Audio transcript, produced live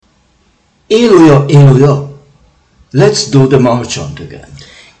Illuja, Illuja, let's do the marchant again.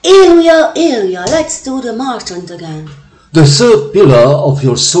 Illuja, Illuja, let's do the marchant again. The third pillar of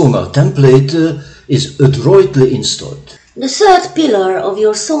your sonar template is adroitly installed. The third pillar of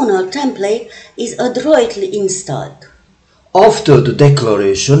your sonar template is adroitly installed. After the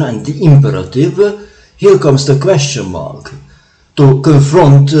declaration and the imperative, here comes the question mark to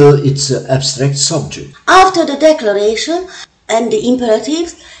confront its abstract subject. After the declaration and the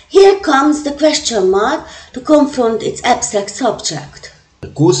imperatives, here comes the question mark to confront its abstract subject. A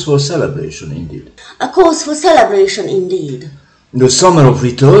cause for celebration, indeed. A cause for celebration, indeed. The summer of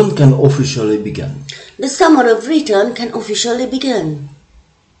return can officially begin. The summer of return can officially begin.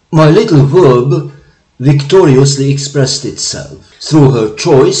 My little verb victoriously expressed itself through her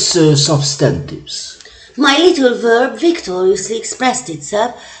choice substantives. My little verb victoriously expressed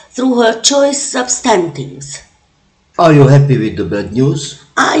itself through her choice substantives. Are you happy with the bad news?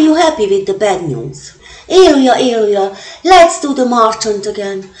 Are you happy with the bad news? Illuja, Illuja, let's do the marchant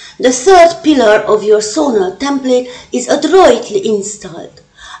again. The third pillar of your sonar template is adroitly installed.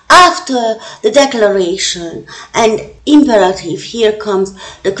 After the declaration and imperative, here comes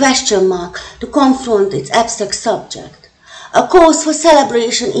the question mark to confront its abstract subject. A cause for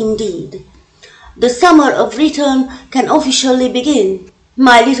celebration indeed. The summer of return can officially begin.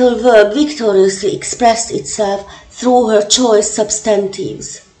 My little verb victoriously expressed itself through her choice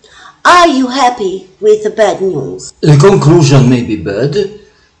substantives. Are you happy with the bad news? The conclusion may be bad,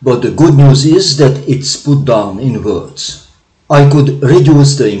 but the good news is that it's put down in words. I could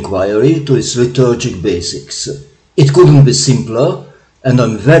reduce the inquiry to its liturgic basics. It couldn't be simpler, and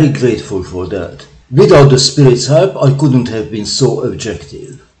I'm very grateful for that. Without the Spirit's help, I couldn't have been so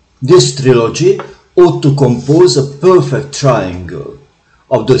objective. This trilogy ought to compose a perfect triangle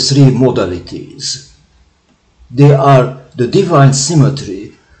of the three modalities. They are the divine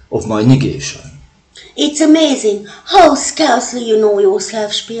symmetry of my negation. It's amazing how scarcely you know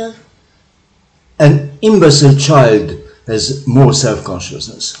yourself, Spiel. An imbecile child has more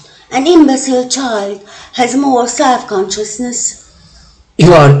self-consciousness. An imbecile child has more self-consciousness.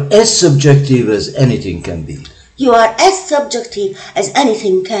 You are as subjective as anything can be. You are as subjective as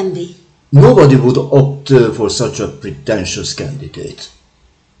anything can be. Nobody would opt for such a pretentious candidate.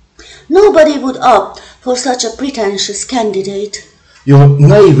 Nobody would opt for such a pretentious candidate. Your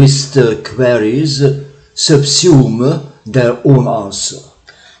naivest queries subsume their own answer.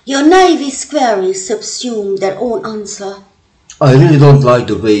 Your naivest queries subsume their own answer. I really don't like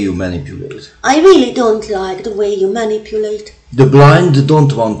the way you manipulate. I really don't like the way you manipulate. The blind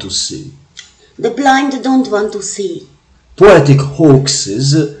don't want to see. The blind don't want to see. Poetic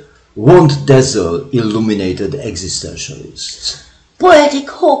hoaxes won't dazzle illuminated existentialists. Poetic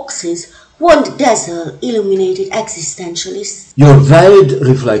hoaxes won't dazzle illuminated existentialists. Your veiled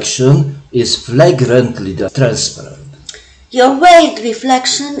reflection is flagrantly transparent. Your veiled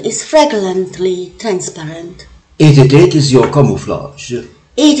reflection is flagrantly transparent. 888 is your camouflage.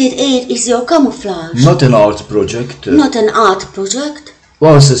 888 is your camouflage. Not an art project. Not an art project.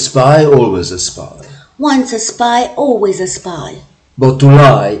 Once a spy, always a spy. Once a spy, always a spy. But to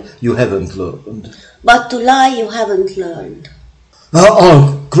lie, you haven't learned. But to lie, you haven't learned.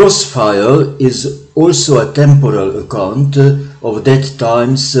 Our crossfire is also a temporal account of that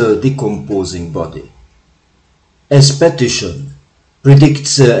time's decomposing body. As petition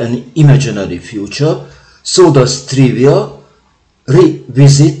predicts an imaginary future, so does trivia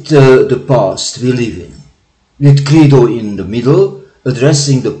revisit the past we live in, with credo in the middle,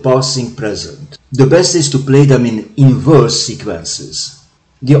 addressing the passing present. The best is to play them in inverse sequences,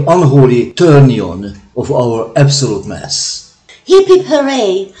 the unholy turnion of our absolute mass. Hip hip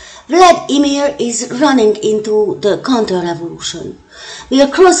hooray! Vladimir is running into the counter-revolution.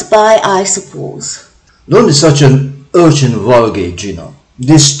 We'll cross by, I suppose. Don't be such an urchin vulgate, Gina.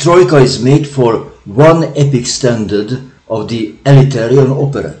 This troika is made for one epic standard of the elitarian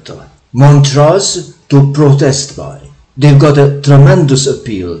operetta. Mantras to protest by. They've got a tremendous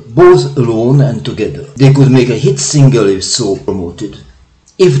appeal, both alone and together. They could make a hit single if so promoted.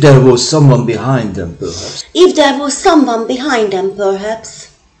 If there was someone behind them, perhaps. If there was someone behind them,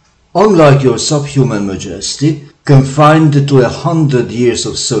 perhaps. Unlike your subhuman majesty, confined to 100 years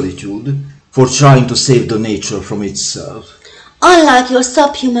of solitude for trying to save the nature from itself. Unlike your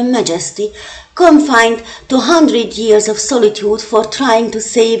subhuman majesty, confined to 100 years of solitude for trying to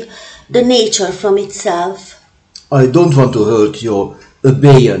save the nature from itself. I don't want to hurt your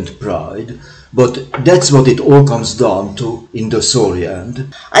abeyant pride, but that's what it all comes down to in the sorry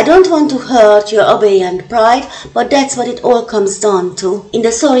end. I don't want to hurt your obedient pride, but that's what it all comes down to in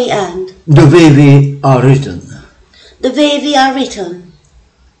the sorry end. The way we are written. The way we are written.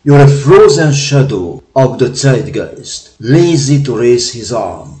 You're a frozen shadow of the zeitgeist, lazy to raise his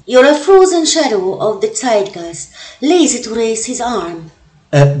arm. You're a frozen shadow of the zeitgeist, lazy to raise his arm.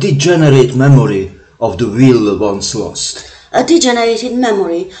 A degenerate memory of the will once lost. A degenerated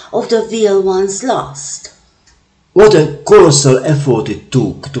memory of the will once lost. What a colossal effort it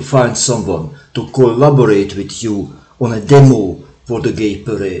took to find someone to collaborate with you on a demo for the gay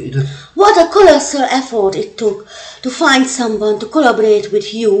parade. What a colossal effort it took to find someone to collaborate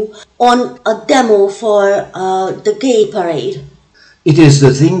with you on a demo for the gay parade. It is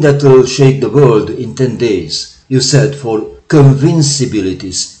the thing that will shake the world in 10 days, you said, for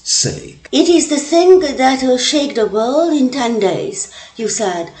convincibility's sake. It is the thing that will shake the world in 10 days, you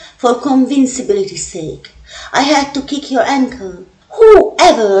said, for convincibility's sake. I had to kick your ankle.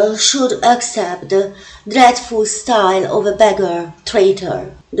 Whoever should accept the dreadful style of a beggar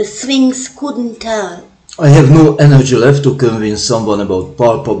traitor? The Sphinx couldn't tell. I have no energy left to convince someone about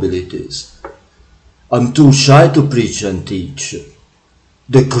palpabilities. I'm too shy to preach and teach.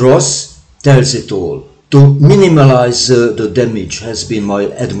 The cross tells it all. To minimize the damage has been my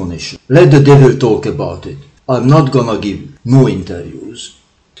admonition. Let the devil talk about it. I'm not gonna give no interviews.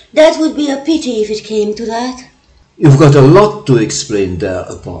 That would be a pity if it came to that. You've got a lot to explain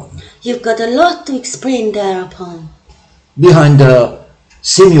thereupon. You've got a lot to explain thereupon. Behind the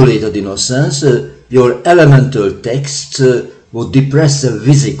simulated innocence, your elemental texts would depress a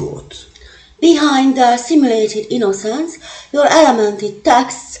Visigoth. Behind the simulated innocence, your elemental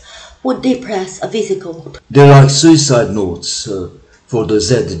texts would depress a Visigoth. They're like suicide notes for the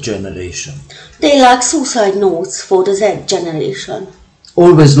Z generation. They like suicide notes for the Z generation.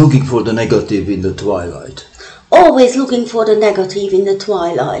 Always looking for the negative in the twilight. Always looking for the negative in the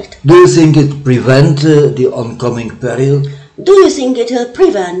twilight. Do you think it prevent the oncoming peril? Do you think it will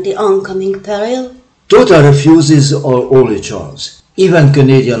prevent the oncoming peril? Total refuses our only chance. Even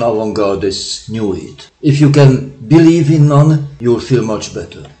Canadian avant-gardists knew it. If you can believe in none, you'll feel much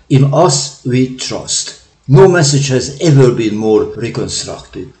better. In us, we trust. No message has ever been more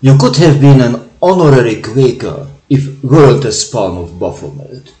reconstructed. You could have been an honorary Quaker if weren't a spawn of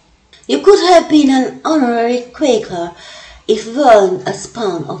Baphomet. You could have been an honorary Quaker if weren't a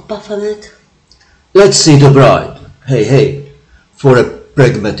spawn of Baphomet. Let's see the bride. Hey, hey, for a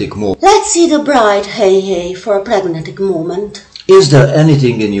pragmatic moment. Let's see the bride, hey, hey, for a pragmatic moment. Is there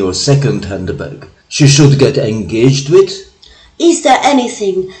anything in your second handbag she should get engaged with? Is there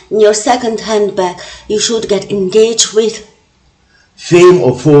anything in your second handbag you should get engaged with? Fame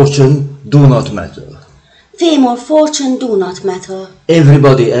or fortune do not matter. Fame or fortune do not matter.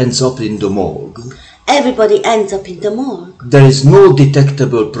 Everybody ends up in the morgue. Everybody ends up in the morgue. There is no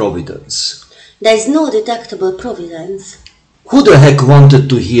detectable providence. There is no detectable providence. Who the heck wanted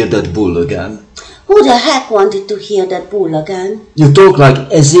to hear that bull again? Who the heck wanted to hear that bull again? You talk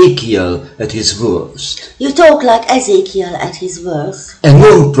like Ezekiel at his worst. You talk like Ezekiel at his worst. A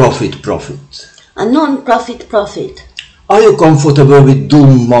non-profit prophet. A non-profit prophet. Are you comfortable with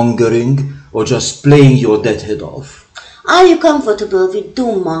doom-mongering or just playing your dead head off? Are you comfortable with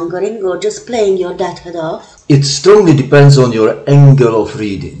doom-mongering or just playing your dead head off? It strongly depends on your angle of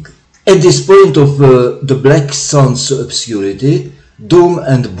reading. At this point of the Black Sun's obscurity, doom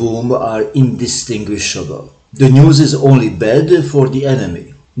and boom are indistinguishable. The news is only bad for the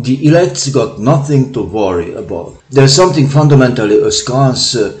enemy. The elect's got nothing to worry about. There's something fundamentally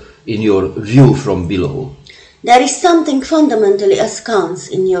askance in your view from below. There is something fundamentally askance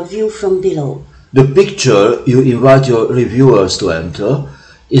in your view from below. The picture you invite your reviewers to enter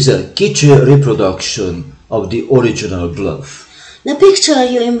is a kitschy reproduction of the original bluff. The picture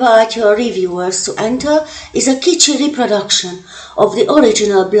you invite your reviewers to enter is a kitschy reproduction of the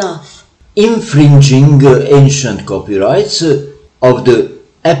original bluff. Infringing ancient copyrights of the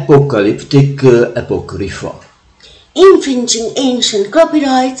apocalyptic apocrypha. Infringing ancient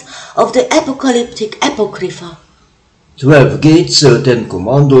copyrights of the apocalyptic apocrypha. 12 gates, 10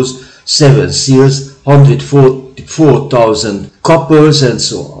 commandos, 7 seals, 144,000 couples and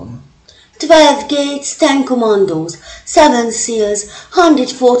so on. 12 gates, 10 commandos, 7 seals,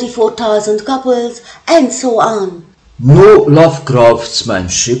 144,000 couples and so on. No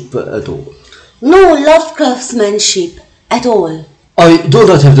Lovecraftsmanship at all. No Lovecraftsmanship at all. I do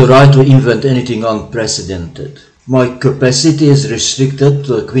not have the right to invent anything unprecedented. My capacity is restricted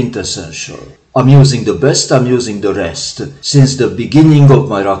to the quintessential. I'm using the best, I'm using the rest, since the beginning of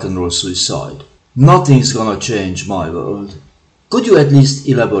my rock and roll suicide. Nothing's gonna change my world. Could you at least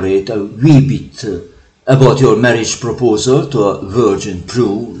elaborate a wee bit about your marriage proposal to a virgin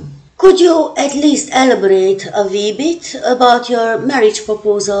prune? Could you at least elaborate a wee bit about your marriage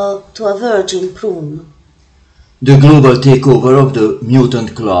proposal to a virgin prune? The global takeover of the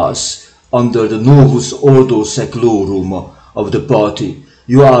mutant class under the Novus Ordo Seclorum of the party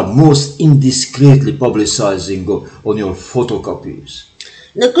you are most indiscreetly publicizing on your photocopies.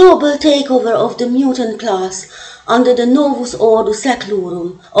 The global takeover of the mutant class under the Novus Ordo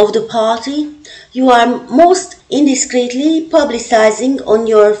Seclorum of the party you are most indiscreetly publicizing on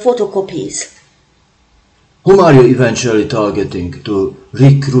your photocopies. Whom are you eventually targeting to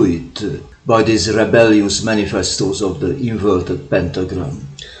recruit by these rebellious manifestos of the inverted pentagram?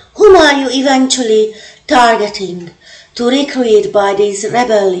 Whom are you eventually targeting to recruit by these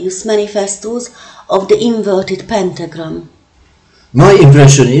rebellious manifestos of the inverted pentagram? My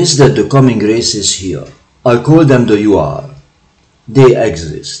impression is that the coming race is here. I call them the UR. They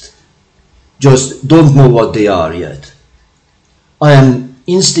exist. Just don't know what they are yet. I am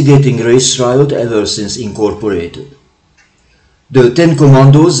instigating race riot ever since Incorporated. The Ten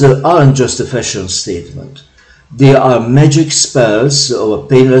Commandos aren't just a fashion statement. They are magic spells of a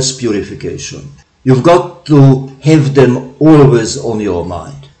painless purification. You've got to have them always on your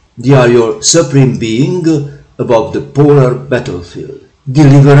mind. They are your supreme being above the polar battlefield.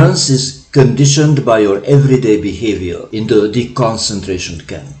 Deliverance is conditioned by your everyday behavior in the deconcentration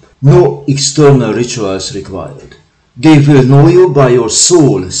camp. No external rituals required. They will know you by your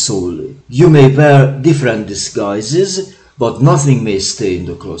soul solely. You may wear different disguises, but nothing may stay in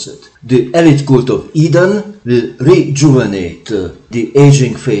the closet. The elite cult of Eden will rejuvenate the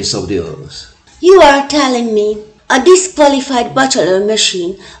aging face of the earth. You are telling me a disqualified bachelor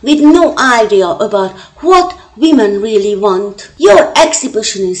machine with no idea about what women really want. Your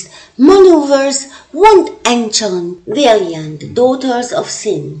exhibitionist maneuvers won't enchant valiant daughters of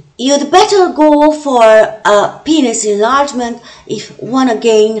sin. You'd better go for a penis enlargement if you want to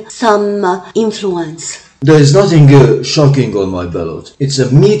gain some influence. There is nothing shocking on my ballot. It's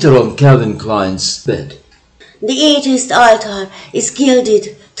a meter on Calvin Klein's bed. The atheist altar is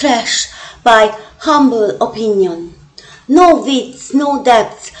gilded trash by humble opinion. No width, no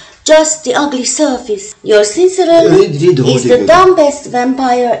depth, just the ugly surface. Your sincerely is the dumbest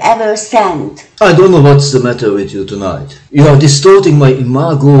vampire ever sent. I don't know what's the matter with you tonight. You are distorting my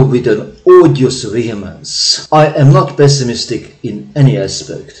imago with an odious vehemence. I am not pessimistic in any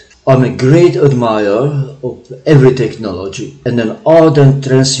aspect. I'm a great admirer of every technology and an ardent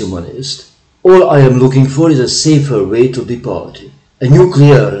transhumanist. All I am looking for is a safer way to the party. A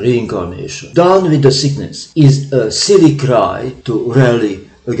nuclear reincarnation, done with the sickness, is a silly cry to rally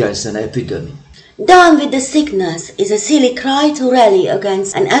against an epidemic. Done with the sickness is a silly cry to rally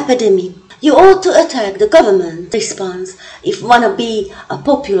against an epidemic. You ought to attack the government response if you want to be a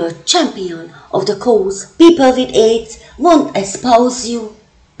popular champion of the cause. People with AIDS won't espouse you.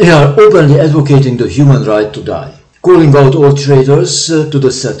 They are openly advocating the human right to die, calling out all traitors to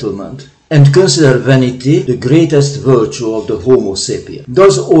the settlement, and consider vanity the greatest virtue of the Homo sapien.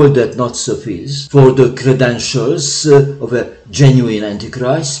 Does all that not suffice for the credentials of a genuine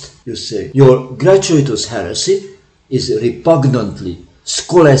Antichrist? You say, your gratuitous heresy is repugnantly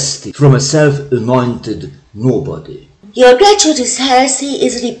scholastic from a self-anointed nobody. Your gratuitous heresy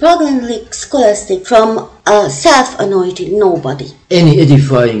is repugnantly scholastic from a self-anointed nobody. Any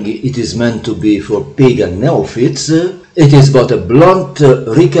edifying it is meant to be for pagan neophytes, it is but a blunt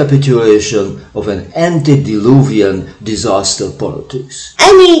recapitulation of an antediluvian disaster politics.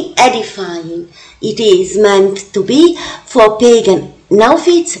 Any edifying it is meant to be for pagan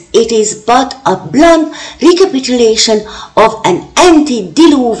neophytes, it is but a blunt recapitulation of an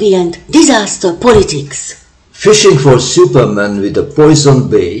antediluvian disaster politics. Fishing for Superman with a poison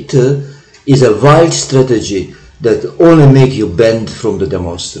bait is a wild strategy that only make you bend from the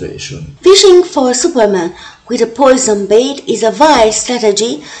demonstration. Fishing for Superman with a poison bait is a wild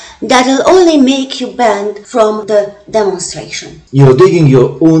strategy that'll only make you bend from the demonstration. You're digging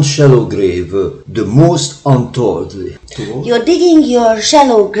your own shallow grave, the most untowardly. You're digging your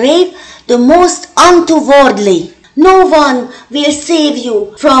shallow grave, the most untowardly. No one will save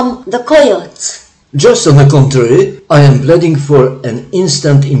you from the coyotes. Just on the contrary, I am pleading for an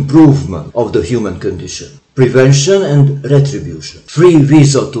instant improvement of the human condition. Prevention and retribution. Free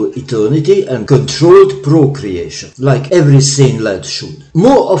visa to eternity and controlled procreation, like every sane lad should.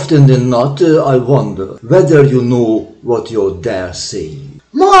 More often than not, I wonder whether you know what you're there saying.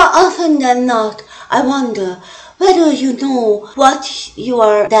 More often than not, I wonder whether you know what you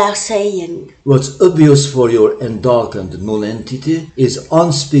are there saying. What's obvious for your endarkened non-entity is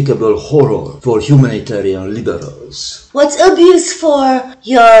unspeakable horror for humanitarian liberals. What's obvious for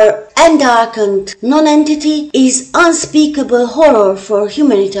your endarkened non-entity is unspeakable horror for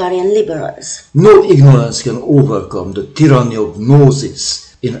humanitarian liberals. No ignorance can overcome the tyranny of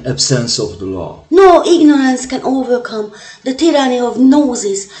gnosis in absence of the law. No ignorance can overcome the tyranny of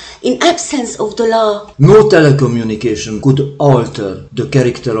gnosis in absence of the law. No telecommunication could alter the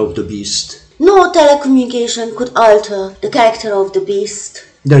character of the beast. No telecommunication could alter the character of the beast.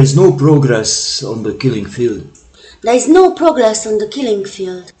 There is no progress on the killing field. There is no progress on the killing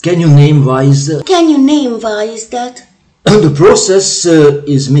field. Can you name why is that? Can you name why is that? The process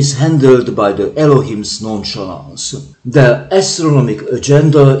is mishandled by the Elohim's nonchalance. The astronomic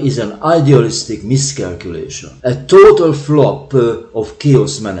agenda is an idealistic miscalculation, a total flop of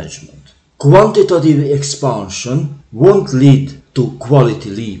chaos management. Quantitative expansion won't lead to quality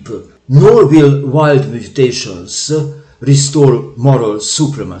leap, nor will wild mutations restore moral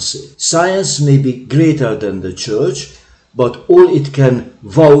supremacy. Science may be greater than the church, but all it can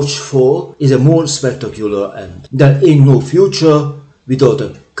vouch for is a more spectacular end. There ain't no future without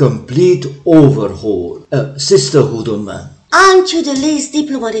a complete overhaul, a sisterhood of man. Aren't you the least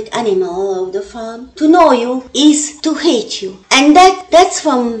diplomatic animal of the farm? To know you is to hate you. And that's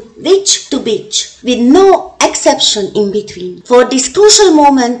from witch to bitch, with no exception in between. For this crucial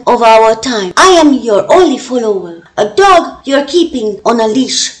moment of our time, I am your only follower, a dog you're keeping on a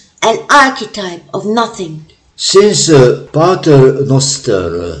leash, an archetype of nothing. Since Pater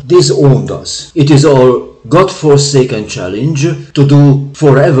Noster disowned us, it is our God-forsaken challenge to do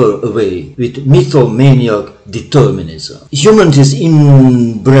forever away with mythomaniac determinism. Humanity's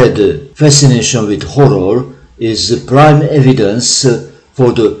inbred fascination with horror is prime evidence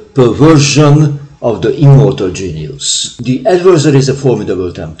for the perversion of the immortal genius. The adversary is a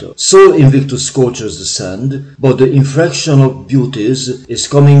formidable tempter. So Invictus scorches the sand, but the infraction of beauties is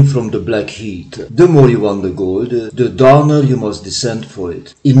coming from the black heat. The more you want the gold, the downer you must descend for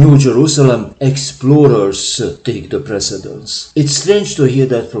it. In New Jerusalem, explorers take the precedence. It's strange to hear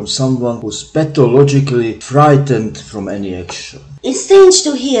that from someone who's pathologically frightened from any action. It's strange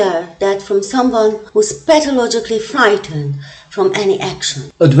to hear that from someone who's pathologically frightened from any action.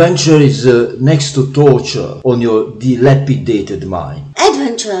 Adventure is next to torture on your dilapidated mind.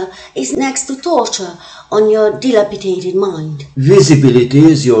 Adventure is next to torture on your dilapidated mind. Visibility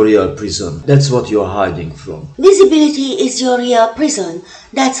is your real prison. That's what you're hiding from. Visibility is your real prison.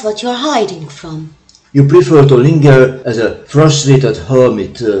 That's what you're hiding from. You prefer to linger as a frustrated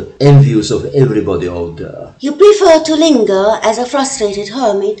hermit, envious of everybody out there. You prefer to linger as a frustrated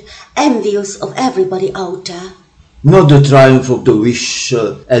hermit, envious of everybody out there. Not the triumph of the wish,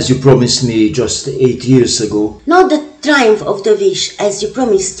 as you promised me just 8 years ago. Not the triumph of the wish, as you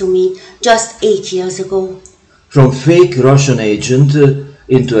promised to me just 8 years ago. From fake Russian agent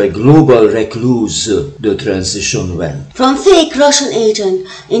into a global recluse, the transition went. From fake Russian agent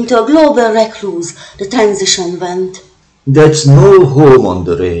into a global recluse, the transition went. That's no home on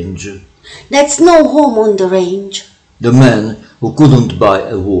the range. That's no home on the range. The man who couldn't buy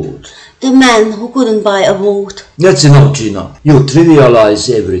a vote. The man who couldn't buy a vote. That's enough, Gina. You trivialize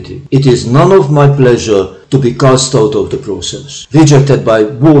everything. It is none of my pleasure to be cast out of the process. Rejected by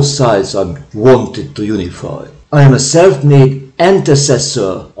both sides, I'm wanted to unify. I am a self-made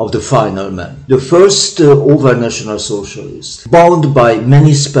antecessor of the final man. The first over-national socialist. Bound by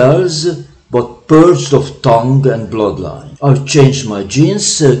many spells, but purged of tongue and bloodline. I've changed my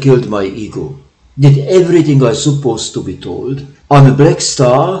genes, killed my ego. Did everything I supposed to be told. I'm a black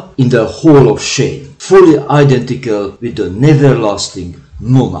star in the hole of shame, fully identical with the never-lasting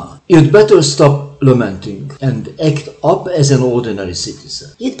Nona. You'd better stop lamenting and act up as an ordinary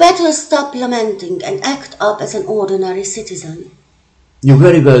citizen. You'd better stop lamenting and act up as an ordinary citizen. You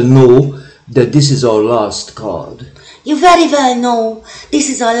very well know that this is our last card. You very well know this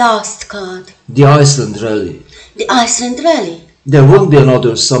is our last card. The Iceland Rally. The Iceland Rally. There won't be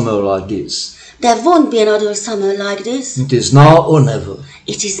another summer like this. There won't be another summer like this. It is now or never.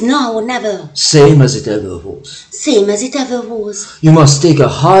 It is now or never. Same as it ever was. Same as it ever was. You must take a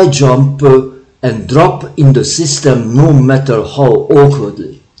high jump and drop in the system no matter how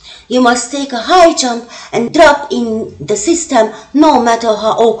awkwardly. You must take a high jump and drop in the system no matter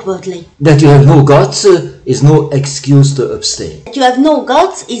how awkwardly. That you have no guts is no excuse to abstain. That you have no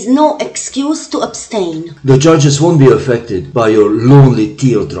guts is no excuse to abstain. The judges won't be affected by your lonely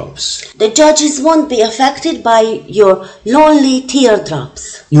teardrops. The judges won't be affected by your lonely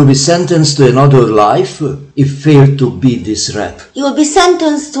teardrops. You'll be sentenced to another life if failed to beat this rap. You will be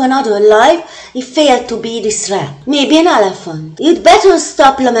sentenced to another life if failed to beat this rap. Maybe an elephant. You'd better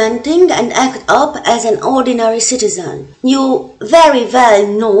stop lamenting and act up as an ordinary citizen. You very well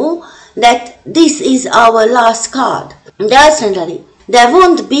know that this is our last card. The Iceland Rally. There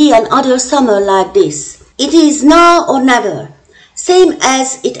won't be another summer like this. It is now or never. Same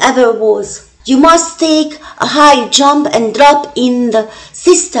as it ever was. You must take a high jump and drop in the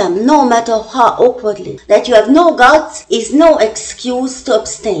system, no matter how awkwardly. That you have no guts is no excuse to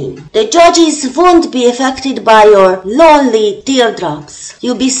abstain. The judges won't be affected by your lonely teardrops.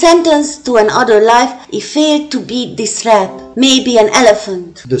 You'll be sentenced to another life if fail to beat this rap, maybe an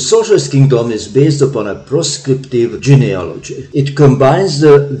elephant. The Socialist Kingdom is based upon a proscriptive genealogy. It combines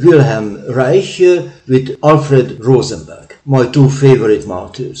the Wilhelm Reich with Alfred Rosenberg, my two favorite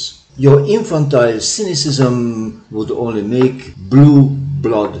martyrs. Your infantile cynicism would only make blue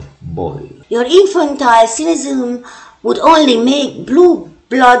blood boil. Your infantile cynicism would only make blue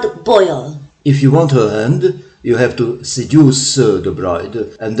blood boil. If you want her hand, you have to seduce the bride,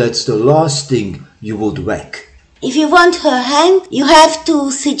 and that's the last thing you would whack. If you want her hand, you have to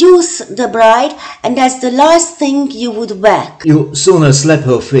seduce the bride, and that's the last thing you would whack. You sooner slap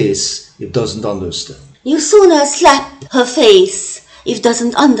her face if doesn't understand. You sooner slap her face if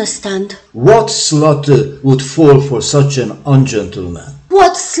doesn't understand. What slut would fall for such an ungentleman?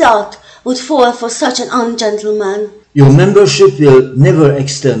 What slut would fall for such an ungentleman? Your membership will never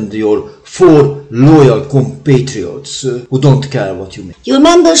extend your 4 loyal compatriots who don't care what you mean. Your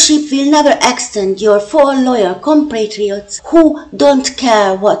membership will never extend your 4 loyal compatriots who don't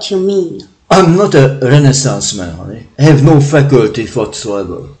care what you mean. I'm not a Renaissance man, honey. I have no faculty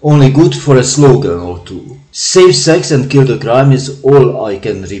whatsoever. Only good for a slogan or two. Save sex and kill the crime is all I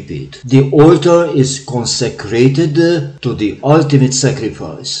can repeat. The altar is consecrated to the ultimate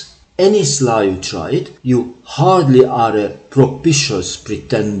sacrifice. Any sly you try it, you hardly are a propitious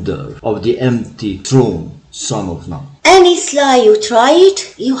pretender of the empty throne, son of none. Any sly you try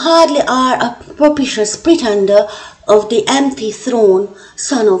it, you hardly are a propitious pretender of the empty throne,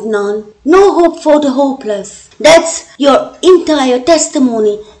 son of none. No hope for the hopeless. That's your entire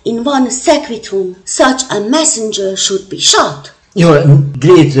testimony in one sequitum. Such a messenger should be shot. You're a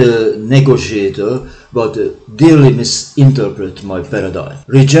great negotiator, but dearly misinterpret my paradigm.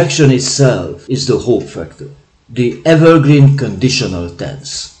 Rejection itself is the hope factor, the evergreen conditional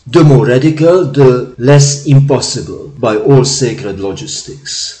tense. The more radical, the less impossible by all sacred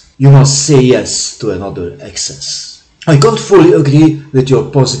logistics. You must say yes to another excess. I can't fully agree with your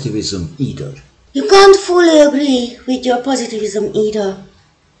positivism either. You can't fully agree with your positivism either.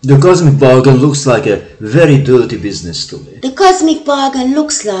 The cosmic bargain looks like a very dirty business to me. The cosmic bargain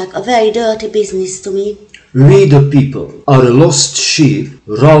looks like a very dirty business to me. We the people are a lost sheep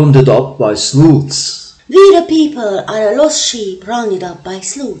rounded up by sleuths. We the people are a lost sheep rounded up by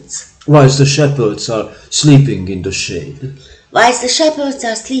sleuths. Whilst the shepherds are sleeping in the shade. Whilst the shepherds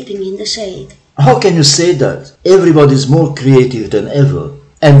are sleeping in the shade. How can you say that? Everybody is more creative than ever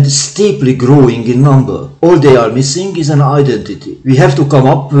and steeply growing in number. All they are missing is an identity. We have to come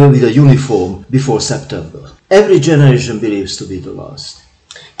up with a uniform before September. Every generation believes to be the last.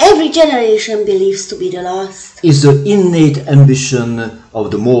 Every generation believes to be the last. Is the innate ambition of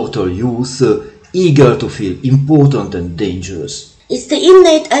the mortal youth eager to feel important and dangerous. It's the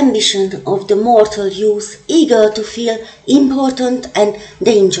innate ambition of the mortal youth eager to feel important and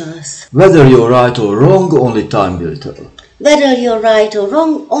dangerous. Whether you're right or wrong, only time will tell. Whether you're right or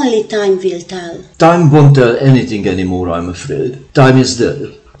wrong, only time will tell. Time won't tell anything anymore, I'm afraid. Time is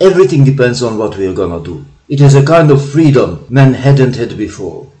dead. Everything depends on what we're gonna do. It is a kind of freedom man hadn't had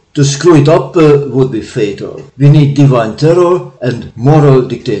before. To screw it up would be fatal. We need divine terror and moral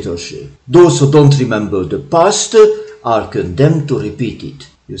dictatorship. Those who don't remember the past are condemned to repeat it.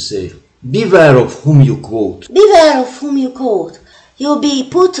 You say, beware of whom you quote. Beware of whom you quote. You'll be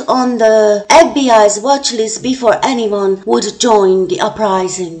put on the FBI's watch list before anyone would join the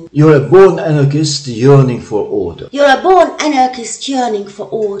uprising. You're a born anarchist yearning for order. You're a born anarchist yearning for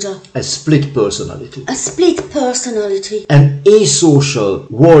order. A split personality. A split personality. An asocial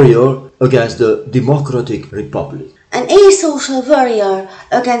warrior against the democratic republic. An asocial warrior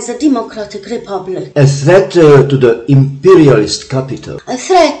against the democratic republic. A threat to the imperialist capital. A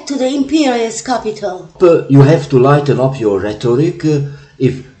threat to the imperialist capital. You have to lighten up your rhetoric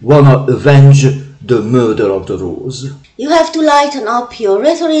if wanna avenge the murder of the rose. You have to lighten up your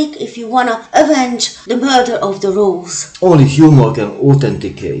rhetoric if you wanna avenge the murder of the rose. Only humor can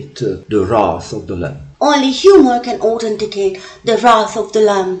authenticate the wrath of the lamb. Only humor can authenticate the wrath of the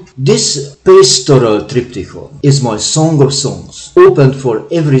lamb. This pastoral triptychon is my song of songs, open for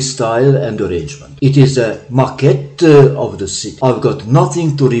every style and arrangement. It is a maquette of the city. I've got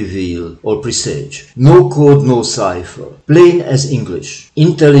nothing to reveal or presage. No code, no cipher. Plain as English.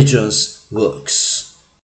 Intelligence works.